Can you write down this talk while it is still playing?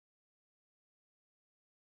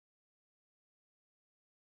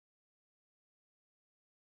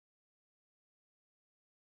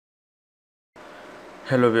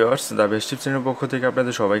Hello viewers, the best tips চ্যানেলের পক্ষ থেকে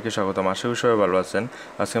আপনাদের সবাইকে স্বাগতম। আশা করি সবাই ভালো আছেন।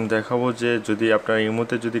 আজকে আমি দেখাবো যে যদি আপনারা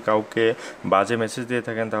ইমোতে যদি কাউকে বাজে মেসেজ দিয়ে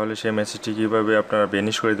থাকেন তাহলে সেই মেসেজটি কীভাবে আপনারা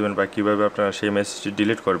বেনিশ করে দেবেন বা কীভাবে আপনারা সেই মেসেজটি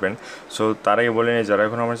ডিলিট করবেন। সো তার আগে বলে নিই, যারা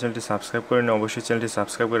এখন আমার চ্যানেলটি সাবস্ক্রাইব করেন অবশ্যই চ্যানেলটি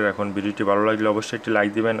সাবস্ক্রাইব করে রাখুন। ভিডিওটি ভালো লাগলে অবশ্যই একটি লাইক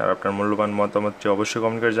দিবেন আর আপনার মূল্যবান মতামতটি অবশ্যই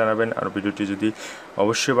কমেন্ট করে জানাবেন। আর ভিডিওটি যদি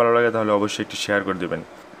অবশ্যই ভালো লাগে তাহলে অবশ্যই একটি শেয়ার করে দেবেন।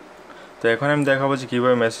 তো এখন আমি দেখাবো যে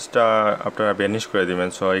কীভাবে মেসেজটা আপনারা বেনিশ করে দেবেন।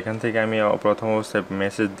 সো এখান থেকে আমি প্রথম অবস্থায়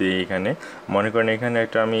মেসেজ দিই। এখানে মনে করেন এখানে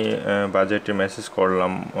একটা আমি বাজেটে মেসেজ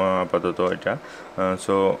করলাম আপাতত এটা।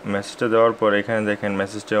 সো মেসেজটা দেওয়ার পর এখানে দেখেন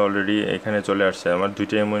মেসেজটা অলরেডি এখানে চলে আসছে। আমার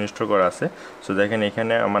দুইটা ইমো ইনস্টল করা আছে। সো দেখেন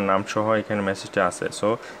এখানে আমার নাম সহ এখানে মেসেজটা আছে। সো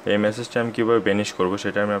এই মেসেজটা আমি কীভাবে বেনিশ করবো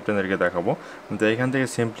সেটা আমি আপনাদেরকে দেখাবো। তো এখান থেকে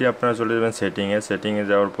সিম্পলি আপনারা চলে যাবেন সেটিংয়ে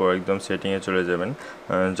যাওয়ার পর একদম সেটিংয়ে চলে যাবেন।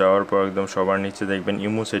 যাওয়ার পর একদম সবার নিচে দেখবেন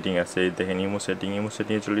ইমো সেটিং আছে। দেখেন ইমো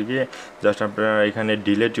সেটিংয়ে চলে গিয়ে জাস্ট আপনারা এখানে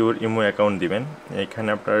ডিলিট ইউর ইমো অ্যাকাউন্ট দিবেন। এখানে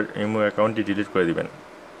আপনার ইমো অ্যাকাউন্টটি ডিলিট করে দিবেন।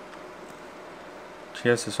 ঠিক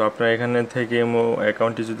আছে। সো আপনারা এখানে থেকে ইমো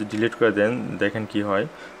অ্যাকাউন্টটি যদি ডিলিট করে দেন দেখেন কি হয়,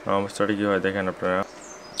 অবস্থাটা কী হয় দেখেন আপনারা।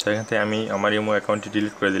 সেখান থেকে আমি আমার ইমো অ্যাকাউন্টটি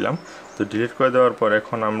ডিলিট করে দিলাম। তো ডিলিট করে দেওয়ার পর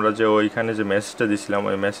এখন আমরা যে ওইখানে যে মেসেজটা দিছিলাম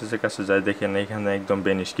ওই মেসেজের কাছে যাই, দেখেন এখানে একদম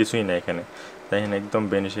বেনিশ, কিছুই নেই এখানে। দেখেন একদম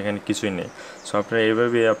বেনিশ, এখানে কিছুই নেই। সো আপনারা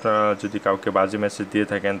এইভাবে আপনারা যদি কাউকে বাজে মেসেজ দিয়ে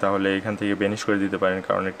থাকেন তাহলে এখান থেকে বেনিশ করে দিতে পারেন।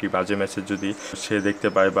 কারণ একটি বাজে মেসেজ যদি সে দেখতে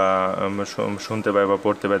পায় বা শুনতে পায় বা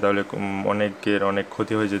পড়তে পায় তাহলে অনেকের অনেক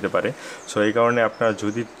ক্ষতি হয়ে যেতে পারে। সো এই কারণে আপনারা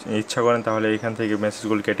যদি ইচ্ছা করেন তাহলে এখান থেকে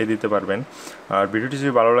মেসেজগুলো কেটে দিতে পারবেন। আর ভিডিওটি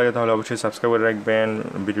যদি ভালো লাগে তাহলে অবশ্যই সাবস্ক্রাইব করে রাখবেন,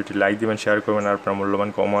 ভিডিওটি লাইক দিবেন, শেয়ার করবেন আর আপনার মূল্যবান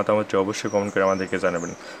মতামতটি অবশ্যই কমেন্ট করে আমাদেরকে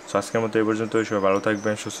জানাবেন। সো আজকের মতো এই পর্যন্তই। সবাই ভালো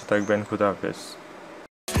থাকবেন, সুস্থ থাকবেন। খুদা হাফেজ।